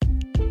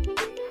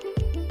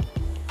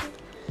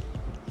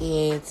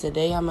Yeah,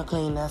 today I'm going to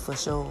clean that for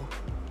sure.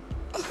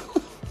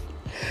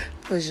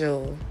 For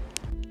sure.